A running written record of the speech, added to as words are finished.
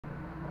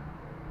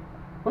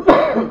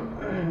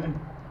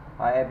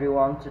Hi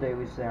everyone, today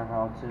we see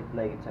how to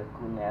play guitar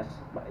Kool-Aid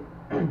by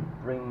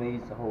Bring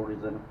Me the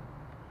Horizon.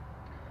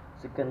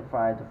 So you can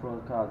find the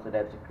full chords in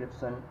the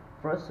description.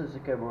 First is the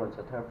keyboard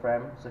at her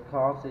frame. The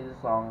chords in the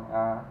song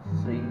are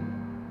C,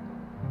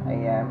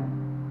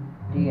 AM,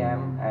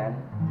 DM and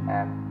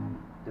F.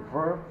 The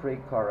verb free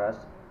chorus,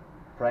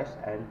 press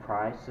and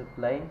try to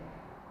play.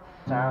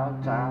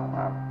 Down, down,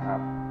 up,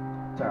 up,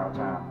 down,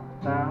 down,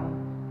 down,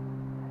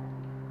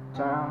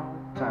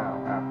 down,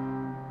 down, up,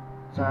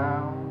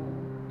 down,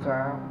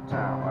 down,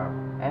 down, up,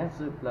 and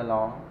to play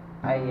along.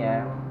 I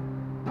am,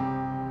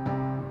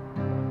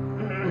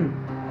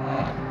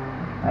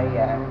 I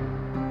am,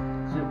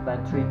 to play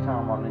 3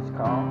 times on this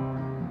chord.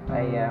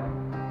 I am,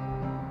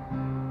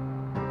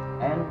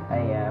 and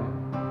I am.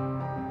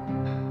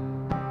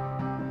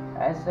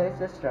 As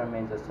the strum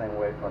in the same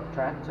way for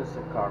track to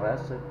the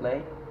chorus to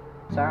play.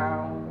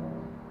 Down,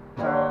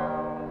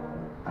 down,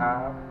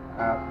 up,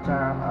 up,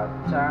 down,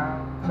 up,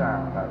 down,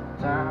 down, up,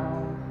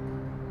 down,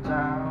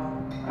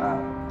 down,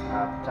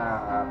 up,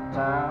 down, up,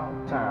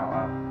 down, down,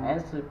 up, and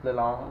simply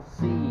along C,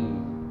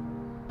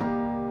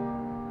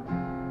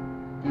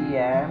 D,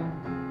 M,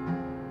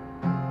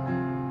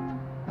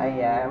 I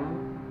am,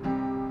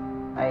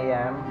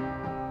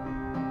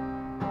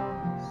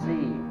 C,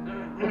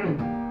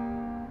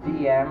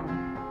 D, M,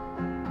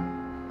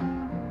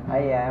 I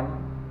am,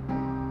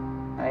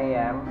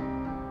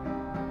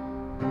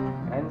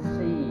 and C,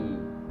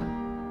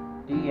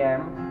 D,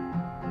 M,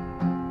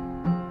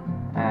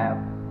 F,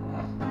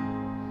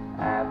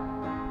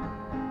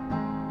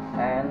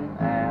 and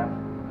F,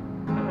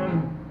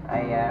 I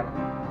am.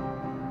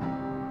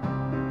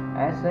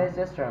 As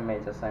this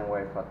remains the same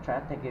way for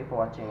track. Thank you for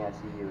watching and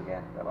see you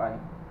again. Bye bye.